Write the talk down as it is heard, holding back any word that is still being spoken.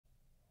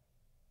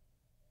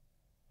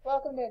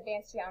Welcome to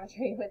Advanced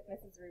Geometry with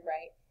Mrs.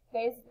 RRubright.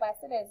 Today's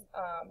lesson is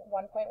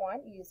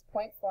 1.1, use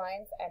points,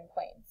 lines, and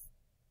planes.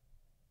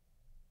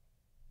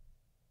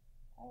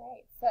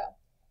 Alright, so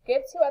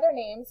give two other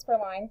names for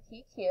line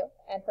PQ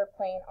and for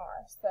plane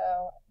R.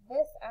 So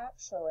this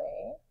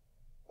actually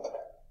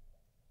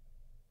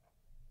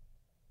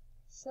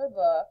should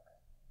look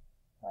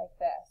like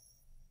this.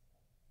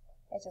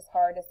 It's just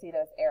hard to see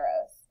those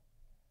arrows.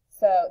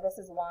 So this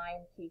is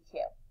line PQ.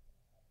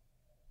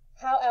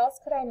 How else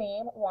could I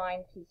name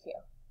line PQ?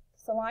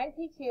 So line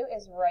PQ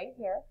is right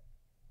here.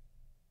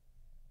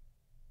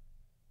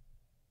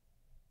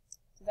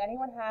 Does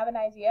anyone have an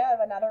idea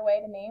of another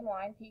way to name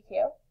line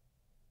PQ?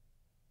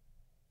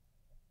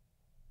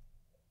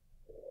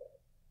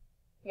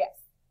 Yes.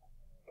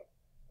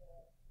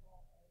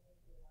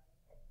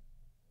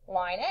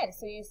 Line N.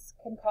 So you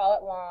can call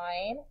it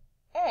line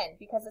N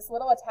because this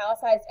little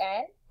italicized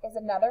N is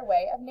another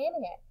way of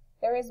naming it.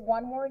 There is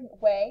one more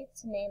way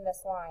to name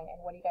this line,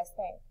 and what do you guys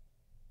think?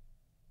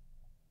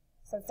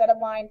 So instead of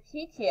line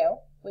PQ,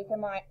 we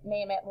can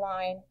name it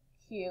line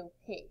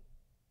QP,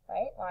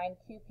 right? Line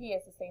QP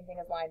is the same thing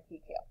as line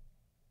PQ.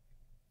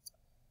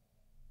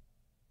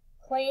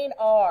 Plane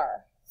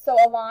R. So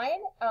a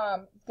line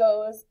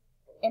goes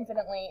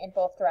infinitely in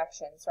both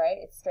directions, right?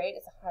 It's straight,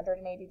 it's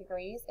 180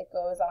 degrees, it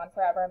goes on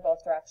forever in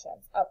both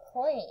directions. A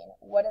plane,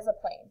 what is a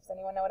plane? Does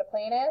anyone know what a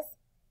plane is?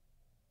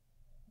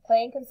 A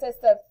plane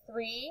consists of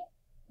three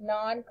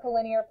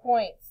non-collinear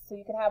points. So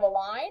you could have a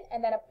line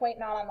and then a point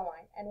not on the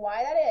line. And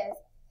why that is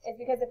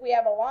because if we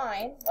have a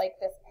line, like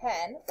this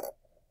pen,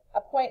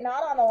 a point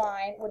not on the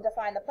line would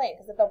define the plane.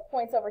 Because if the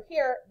point's over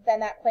here, then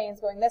that plane's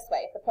going this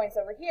way. If the point's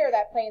over here,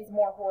 that plane's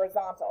more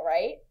horizontal,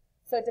 right?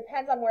 So it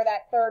depends on where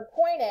that third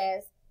point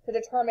is to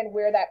determine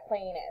where that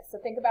plane is. So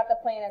think about the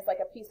plane as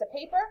like a piece of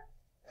paper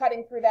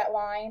cutting through that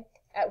line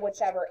at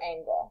whichever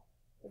angle.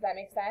 Does that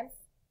make sense?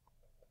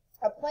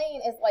 A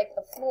plane is like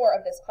the floor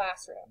of this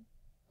classroom,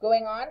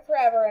 going on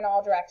forever in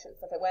all directions.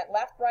 So if it went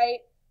left, right,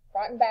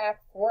 front and back,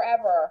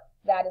 forever,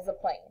 that is a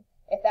plane.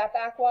 If that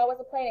back wall was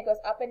a plane, it goes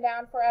up and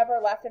down forever,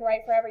 left and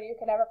right forever. You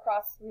can never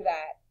cross through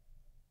that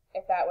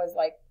if that was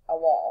like a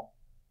wall.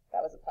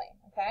 That was a plane,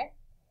 okay?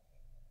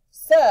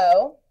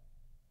 So,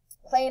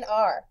 plane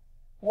R.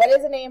 What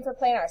is a name for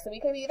plane R? So we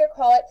could either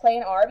call it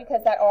plane R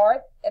because that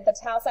R, the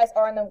italicized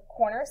R in the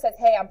corner says,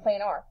 hey, I'm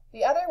plane R.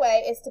 The other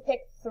way is to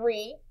pick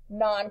three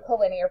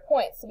non-collinear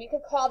points. So we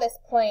could call this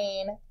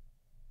plane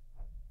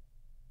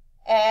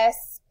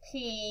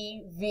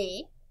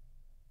SPV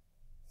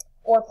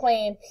or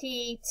plane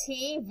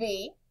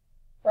PTV,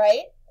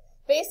 right?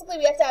 Basically,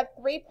 we have to have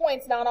 3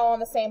 points not all on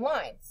the same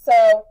line.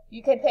 So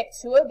you can pick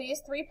two of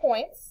these 3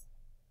 points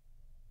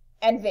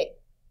and V.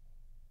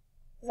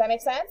 Does that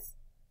make sense?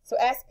 So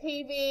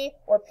SPV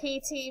or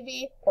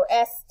PTV or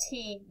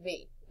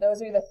STV.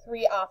 Those are the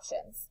 3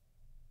 options.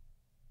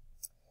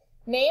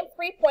 Name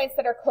 3 points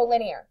that are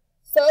collinear.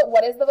 So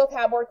what is the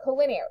vocab word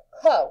collinear?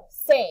 Co,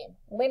 same,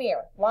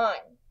 linear,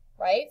 line,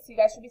 right? So you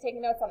guys should be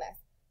taking notes on this.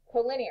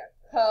 Collinear,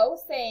 co,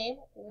 same,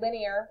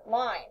 linear,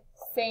 line,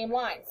 same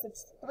line. So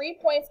it's 3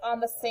 points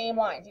on the same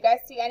line. Do you guys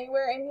see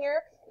anywhere in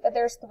here that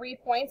there's 3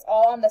 points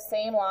all on the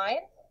same line?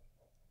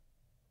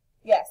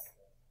 Yes.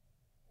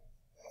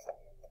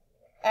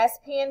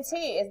 SP and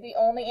T is the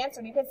only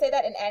answer. You can say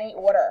that in any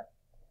order.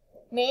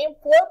 Name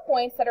 4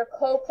 points that are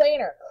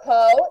coplanar.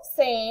 Co,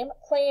 same,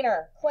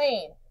 planar,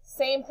 plane,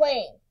 same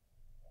plane.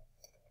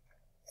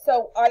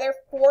 So are there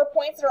 4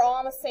 points that are all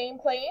on the same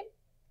plane?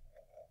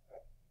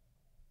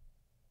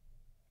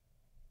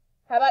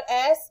 How about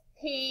S,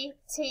 P,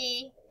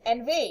 T,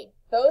 and V?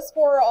 Those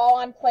 4 are all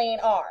on plane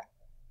R.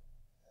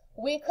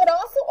 We could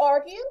also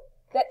argue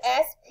that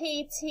S,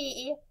 P,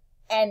 T,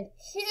 and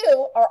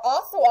Q are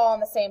also all on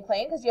the same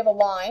plane because you have a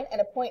line and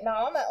a point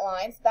not on that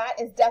line, so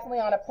that is definitely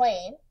on a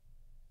plane.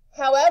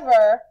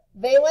 However,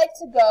 they like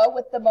to go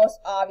with the most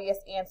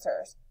obvious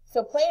answers.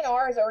 So plane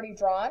R is already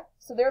drawn,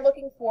 so they're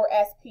looking for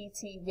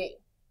SPTV.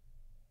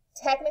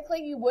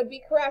 Technically, you would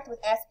be correct with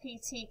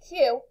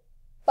SPTQ,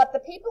 but the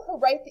people who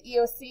write the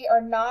EOC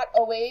are not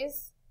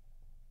always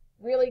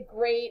really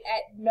great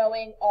at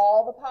knowing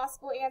all the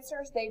possible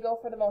answers. They go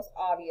for the most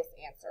obvious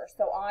answer.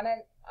 So on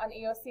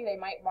EOC, they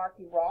might mark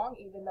you wrong,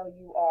 even though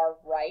you are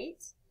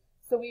right.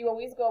 So we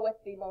always go with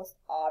the most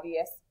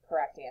obvious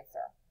correct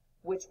answer,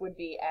 which would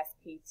be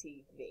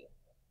SPTV.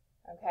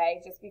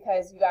 Okay, just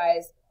because you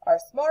guys are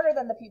smarter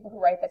than the people who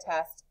write the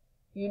test,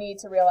 you need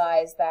to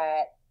realize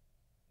that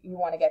you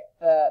want to get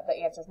the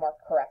answers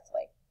marked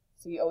correctly.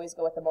 So you always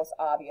go with the most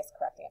obvious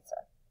correct answer.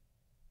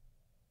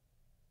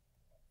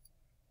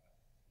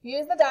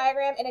 Use the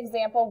diagram in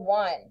example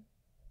 1.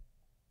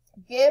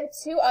 Give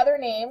 2 other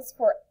names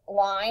for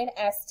line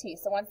ST.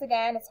 So once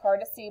again, it's hard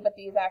to see, but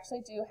these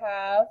actually do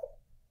have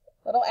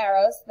little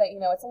arrows so that you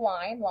know it's a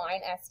line,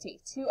 line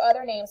ST. 2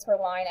 other names for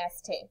line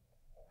ST.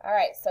 All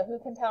right, so who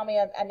can tell me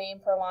a name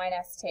for line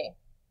ST?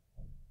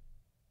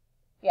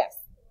 Yes.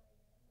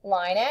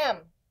 Line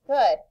M.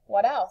 Good.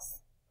 What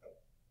else?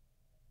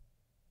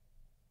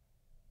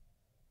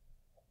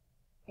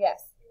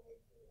 Yes.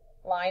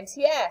 Line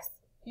TS.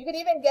 You could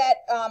even get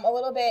a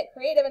little bit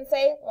creative and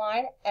say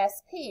line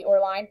SP or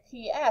line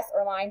PS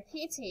or line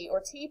PT or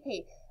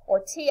TP or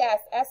TS,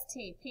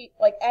 ST, P,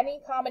 like any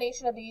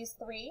combination of these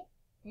three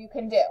you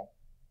can do.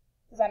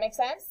 Does that make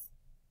sense?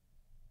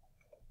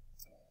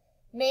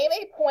 Name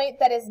a point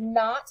that is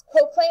not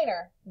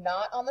coplanar,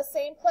 not on the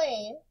same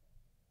plane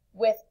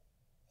with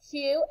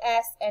Q,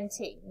 S, and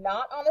T.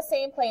 Not on the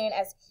same plane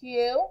as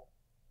Q,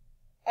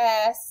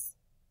 S,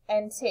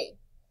 and T.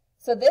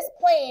 So this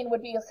plane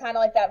would be kind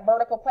of like that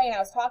vertical plane I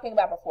was talking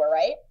about before,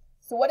 right?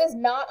 So what is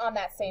not on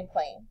that same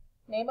plane?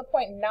 Name a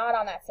point not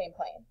on that same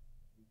plane.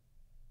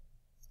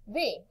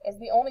 V is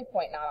the only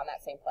point not on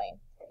that same plane,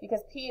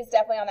 because P is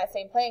definitely on that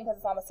same plane because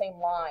it's on the same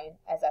line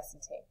as S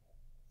and T.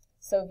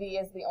 So V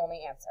is the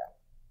only answer.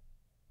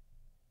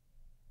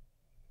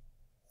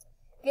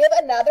 Give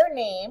another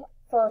name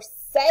for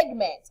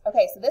segment.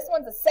 Okay, so this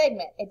one's a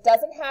segment. It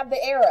doesn't have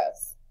the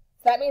arrows.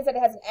 So that means that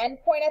it has an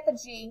endpoint at the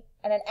G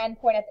and an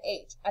endpoint at the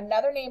H.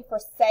 Another name for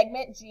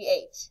segment,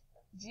 GH.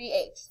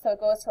 GH. So it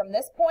goes from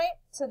this point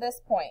to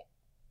this point.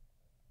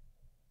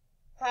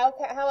 How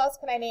else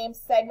can I name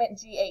segment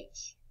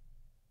GH?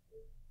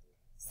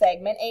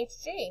 Segment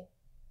HG.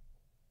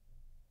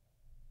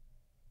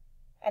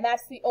 And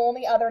that's the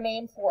only other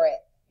name for it,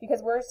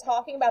 because we're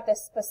talking about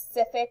this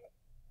specific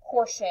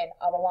portion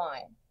of a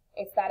line.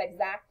 It's that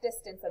exact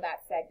distance of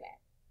that segment.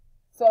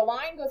 So a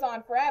line goes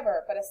on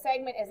forever, but a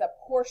segment is a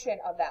portion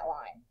of that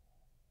line.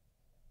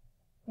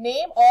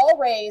 Name all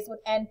rays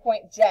with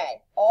endpoint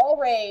J. All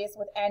rays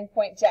with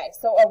endpoint J.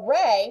 So a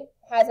ray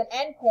has an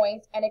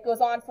endpoint and it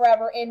goes on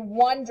forever in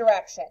one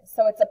direction.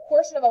 So it's a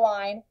portion of a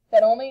line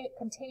that only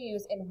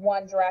continues in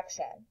one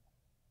direction.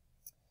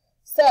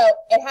 So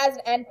it has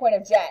an endpoint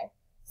of J.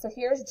 So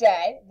here's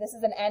J. This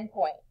is an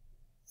endpoint.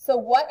 So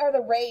what are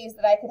the rays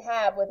that I could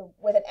have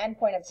with an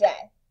endpoint of J?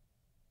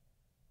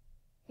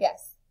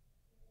 Yes.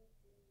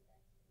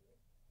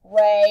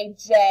 Ray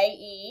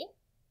JE.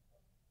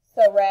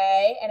 So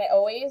ray, and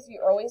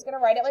you're always going to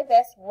write it like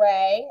this,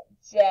 ray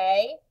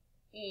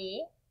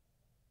JE,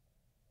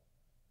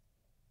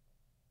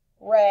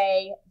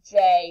 ray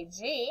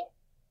JG,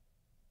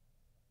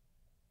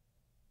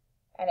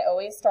 and it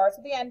always starts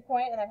with the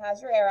endpoint and then has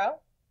your arrow,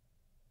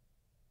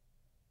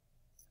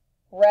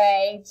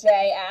 ray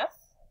JF,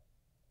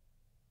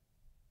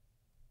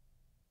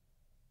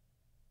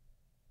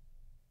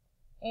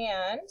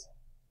 and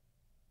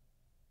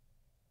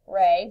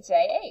ray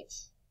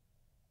JH.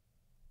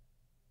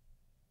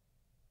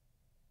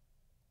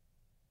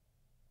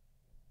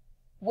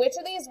 Which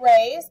of these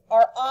rays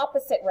are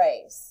opposite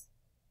rays?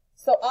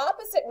 So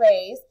opposite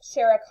rays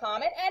share a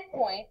common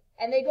endpoint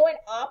and they go in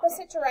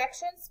opposite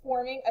directions,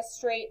 forming a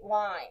straight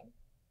line,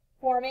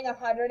 forming a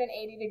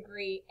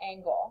 180-degree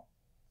angle.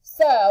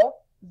 So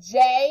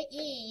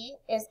JE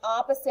is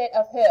opposite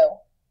of who?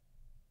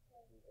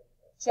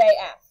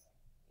 JF.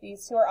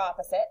 These two are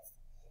opposites.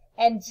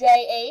 And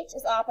JH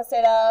is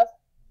opposite of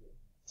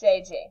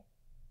JG.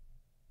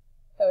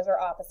 Those are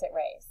opposite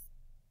rays.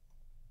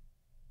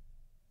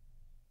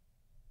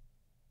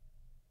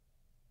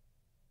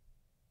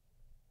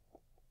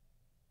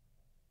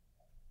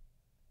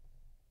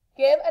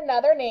 Give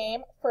another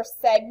name for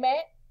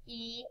segment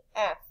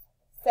EF.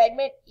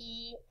 Segment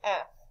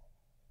EF.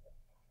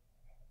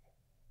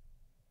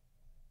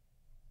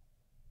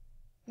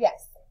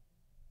 Yes.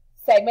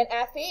 Segment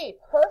FE.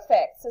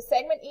 Perfect. So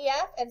segment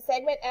EF and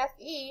segment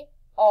FE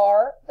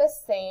are the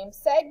same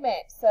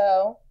segment.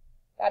 So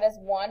that is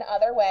one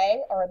other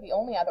way, or the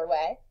only other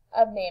way,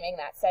 of naming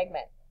that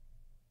segment.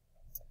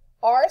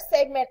 Are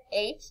segment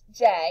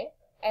HJ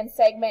and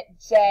segment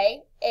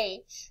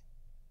JH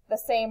the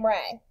same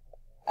ray?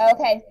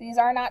 Okay, these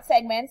are not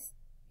segments.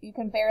 You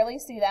can barely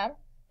see them,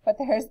 but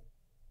there's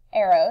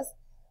arrows.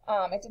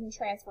 It didn't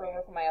transfer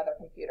over from my other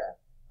computer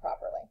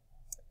properly.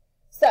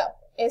 So,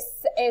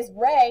 is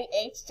ray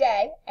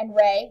HJ and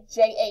ray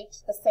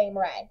JH the same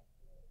ray?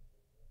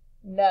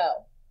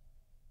 No.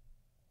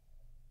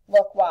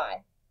 Look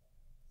why.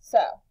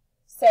 So,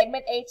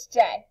 segment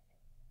HJ.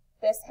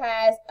 This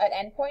has an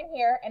endpoint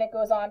here, and it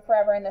goes on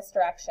forever in this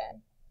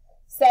direction.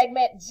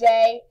 Segment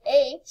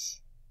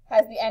JH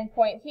has the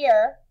endpoint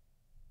here,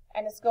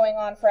 and it's going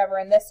on forever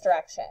in this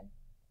direction.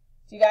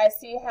 Do you guys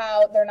see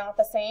how they're not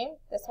the same?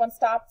 This one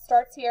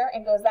starts here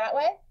and goes that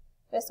way.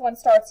 This one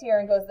starts here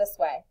and goes this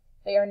way.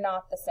 They are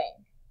not the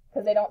same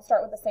because they don't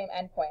start with the same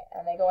endpoint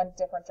and they go in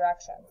different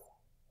directions.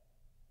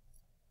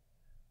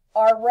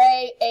 Are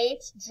ray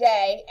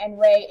HJ and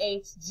ray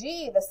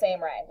HG the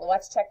same ray? Well,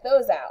 let's check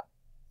those out.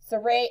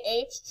 So ray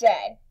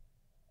HJ,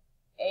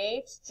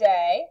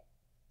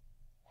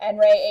 and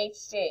ray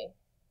HG.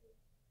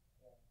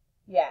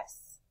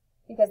 Yes,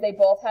 because they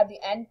both have the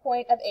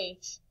endpoint of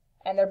H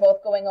and they're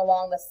both going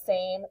along the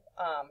same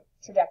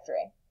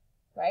trajectory,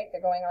 right?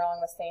 They're going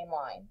along the same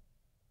line.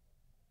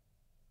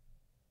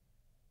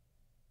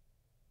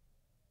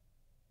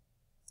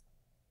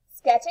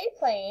 Sketch a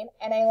plane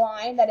and a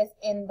line that is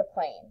in the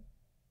plane.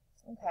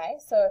 Okay,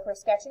 so if we're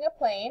sketching a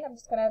plane, I'm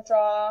just going to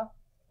draw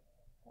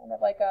kind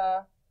of like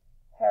a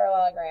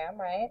parallelogram,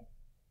 right?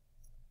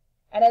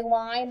 and a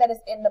line that is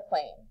in the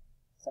plane.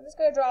 So I'm just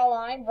going to draw a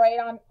line right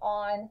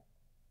on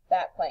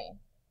that plane.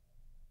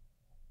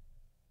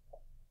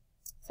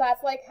 So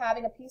that's like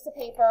having a piece of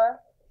paper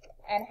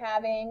and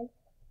having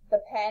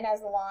the pen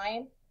as a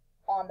line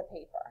on the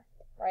paper,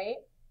 right?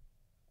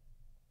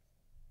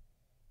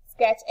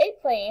 Sketch a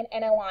plane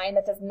and a line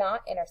that does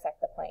not intersect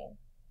the plane.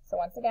 So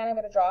once again, I'm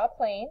going to draw a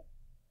plane,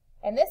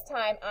 and this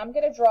time I'm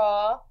going to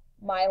draw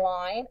my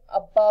line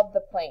above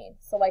the plane,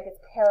 so like it's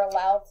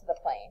parallel to the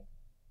plane.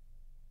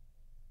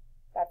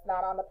 That's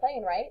not on the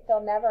plane, right?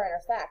 They'll never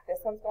intersect.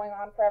 This one's going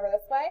on forever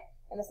this way,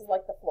 and this is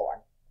like the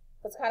floor.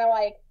 So it's kind of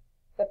like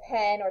the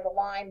pen or the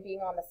line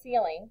being on the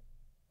ceiling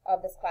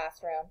of this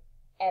classroom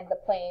and the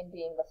plane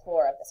being the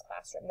floor of this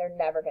classroom. They're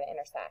never going to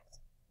intersect.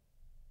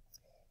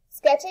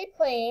 Sketch a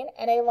plane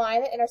and a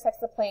line that intersects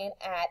the plane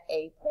at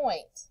a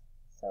point.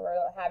 So we're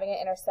having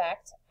it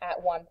intersect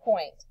at one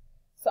point.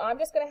 So I'm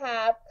just going to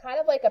have kind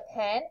of like a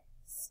pen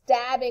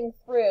stabbing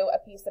through a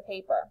piece of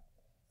paper.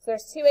 So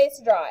there's two ways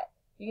to draw it.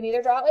 You can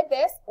either draw it like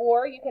this,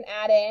 or you can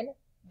add in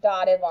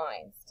dotted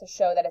lines to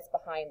show that it's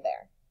behind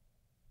there.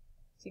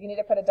 So you can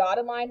either put a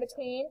dotted line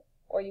between,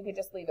 or you could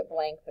just leave it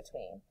blank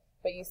between.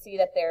 But you see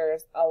that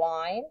there's a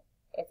line,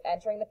 it's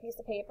entering the piece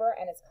of paper,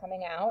 and it's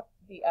coming out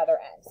the other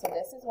end. So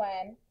this is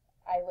when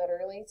I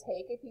literally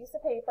take a piece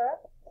of paper,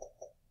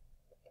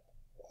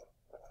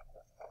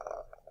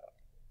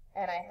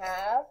 and I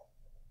have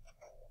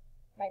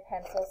my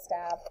pencil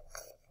stab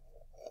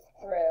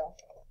through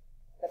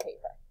the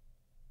paper.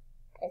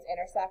 It's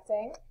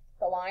intersecting,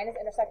 the line is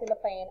intersecting the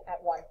plane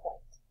at one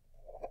point.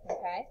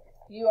 Okay?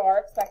 You are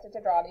expected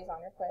to draw these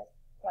on your quiz.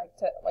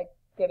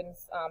 Given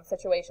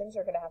situations,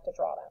 you're going to have to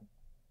draw them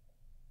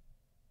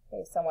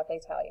based on what they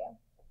tell you.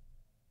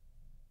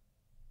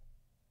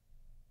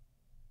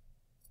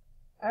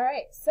 All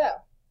right,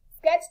 so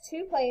sketch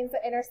two planes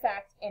that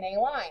intersect in a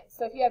line.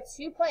 So if you have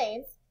two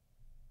planes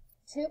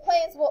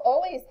will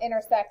always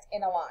intersect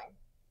in a line,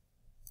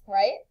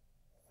 right?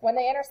 When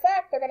they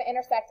intersect, they're going to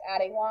intersect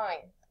at a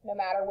line. No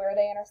matter where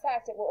they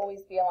intersect, it will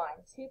always be a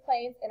line. Two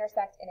planes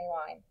intersect in a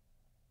line.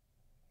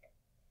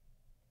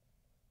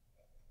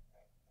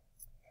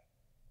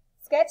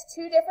 Sketch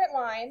two different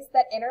lines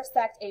that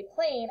intersect a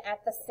plane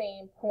at the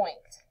same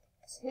point.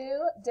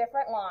 Two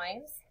different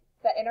lines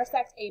that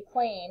intersect a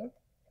plane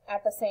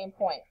at the same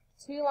point.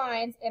 Two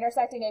lines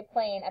intersecting a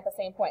plane at the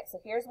same point.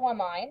 So here's one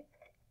line.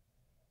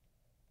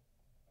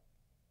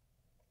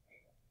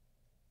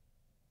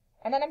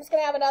 And then I'm just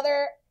going to have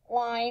another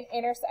line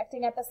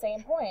intersecting at the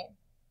same point.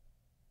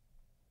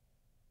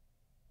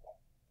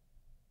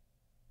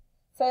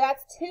 So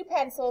that's two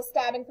pencils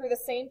stabbing through the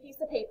same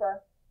piece of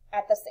paper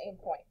at the same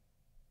point.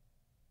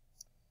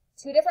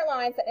 Two different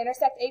lines that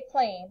intersect a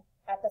plane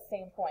at the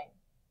same point.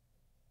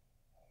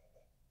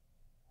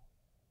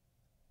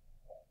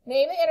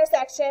 Name the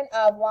intersection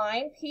of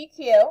line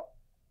PQ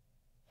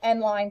and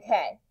line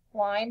K.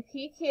 Line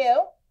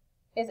PQ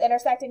is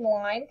intersecting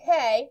line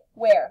K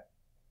where?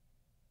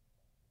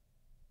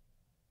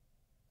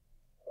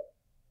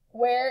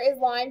 Where is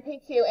line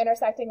PQ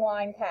intersecting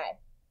line K?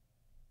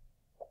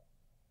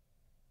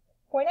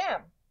 Point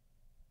M.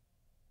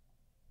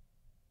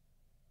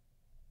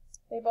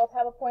 They both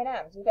have a point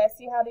M. Do you guys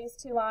see how these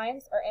two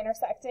lines are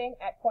intersecting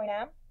at point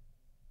M?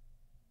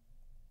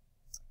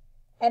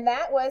 And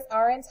that was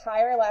our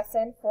entire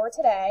lesson for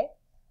today.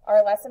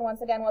 Our lesson,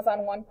 once again, was on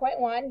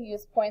 1.1,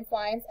 use points,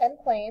 lines, and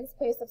planes.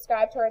 Please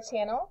subscribe to our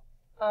channel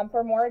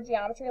for more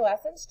geometry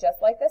lessons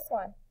just like this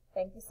one.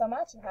 Thank you so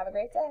much and have a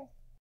great day.